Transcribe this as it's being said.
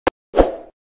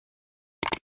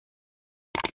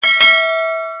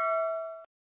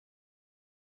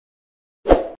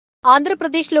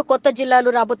ఆంధ్రప్రదేశ్లో కొత్త జిల్లాలు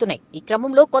రాబోతున్నాయి. ఈ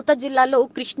క్రమంలో కొత్త జిల్లాల్లో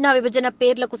కృష్ణా విభజన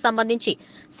పేర్లకు సంబంధించి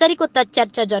సరికొత్త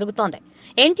చర్చ జరుగుతోంది.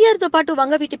 ఎన్టీఆర్ తో పాటు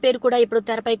వంగవీటి పేరు కూడా ఇప్పుడు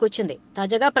తెరపైకి వచ్చింది.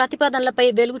 తాజాగా ప్రతిపాదనలపై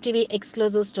వెలుగు టీవీ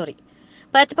ఎక్స్క్లూజివ్ స్టోరీ.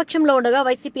 ప్రతిపక్షంలో ఉండగా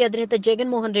వైసీపీ అధినేత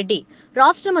జగన్మోహన్ రెడ్డి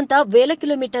రాష్ట్రమంతా వేల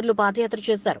కిలోమీటర్లు పాదయాత్ర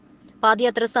చేశారు.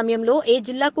 పాదయాత్ర సమయంలో ఏ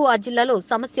జిల్లాకు ఆ జిల్లాలో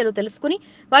సమస్యలు తెలుసుకుని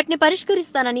వాటిని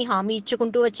పరిష్కరిస్తానని హామీ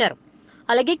ఇచ్చుకుంటూ వచ్చారు.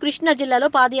 అలాగే కృష్ణా జిల్లాలో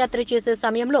పాదయాత్ర చేసే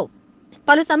సమయంలో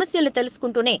పలు సమస్యలు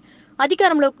తెలుసుకుంటూనే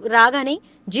అధికారంలో రాగానే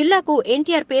జిల్లాకు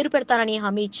ఎన్టీఆర్ పేరు పెడతానని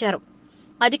హామీ ఇచ్చారు.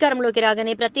 అధికారంలోకి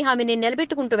రాగానే ప్రతి హామీని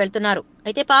నిలబెట్టుకుంటూ వెళ్తున్నారు.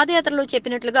 అయితే పాదయాత్రలో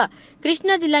చెప్పినట్లుగా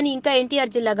కృష్ణా జిల్లాని ఇంకా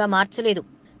ఎన్టీఆర్ జిల్లాగా మార్చలేదు.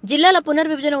 జిల్లాల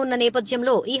పునర్విభజన ఉన్న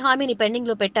నేపథ్యంలో ఈ హామీని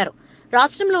పెండింగ్ లో పెట్టారు.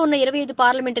 రాష్ట్రంలో ఉన్న 25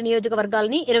 పార్లమెంటు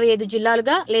నియోజకవర్గాలని 25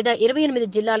 జిల్లాలుగా లేదా 28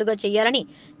 జిల్లాలుగా చేయాలని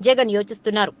జగన్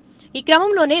యోచిస్తున్నారు. ఈ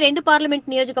క్రమంలోనే 2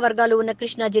 పార్లమెంట్ నియోజకవర్గాలు ఉన్న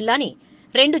కృష్ణా జిల్లాని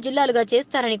 2 జిల్లాలుగా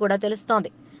చేస్తారని కూడా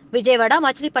తెలుస్తోంది. విజయవాడ,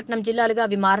 మచిలీపట్నం జిల్లాలుగా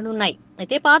అవి మారనున్నాయి.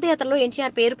 అయితే పాదయాత్రలో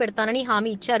ఎన్టీఆర్ పేరు పెడతానని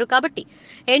హామీ ఇచ్చారు కాబట్టి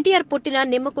ఎన్టీఆర్ పుట్టిన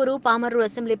నిమ్మకూరు, పామర్రు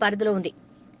అసెంబ్లీ పరిధిలో ఉంది.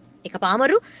 ఇక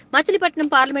పామర్రు మచిలీపట్నం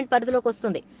పార్లమెంట్ పరిధిలోకి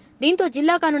వస్తుంది. దీంతో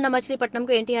జిల్లా కానున్న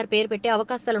మచిలీపట్నంకు ఎన్టీఆర్ పేరు పెట్టే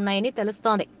అవకాశాలున్నాయని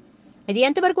తెలుస్తోంది. ఇది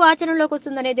ఎంతవరకు ఆచరణలోకి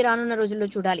వస్తుందనేది రానున్న రోజుల్లో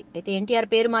చూడాలి. అయితే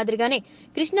ఎన్టీఆర్ పేరు మాదిరిగానే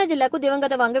కృష్ణా జిల్లాకు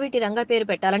దివంగత వంగవీటి రంగా పేరు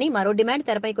పెట్టాలని మరో డిమాండ్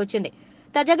తెరపైకి వచ్చింది.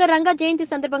 తాజాగా రంగా జయంతి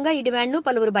సందర్భంగా ఈ డిమాండ్ను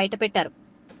పలువురు బయటపెట్టారు.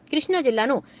 కృష్ణా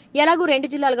జిల్లాను ఎలాగూ 2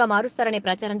 జిల్లాలుగా మారుస్తారనే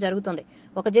ప్రచారం జరుగుతోంది.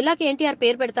 ఒక జిల్లాకి ఎన్టీఆర్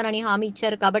పేరు పెడతానని హామీ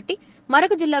ఇచ్చారు కాబట్టి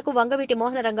మరొక జిల్లాకు వంగవీటి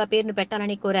మోహనరంగా పేరును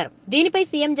పెట్టాలని కోరారు. దీనిపై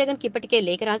సీఎం జగన్ కి ఇప్పటికే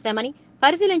లేఖ రాశామని,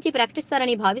 పరిశీలించి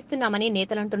ప్రకటిస్తారని భావిస్తున్నామని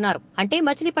నేతలంటున్నారు. అంటే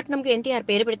మచిలీపట్నంకు ఎన్టీఆర్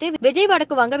పేరు పెడితే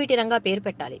విజయవాడకు వంగవీటి రంగా పేరు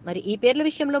పెట్టాలి. మరి ఈ పేర్ల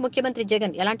విషయంలో ముఖ్యమంత్రి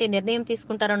జగన్ ఎలాంటి నిర్ణయం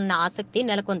తీసుకుంటారన్న ఆసక్తి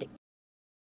నెలకొంది.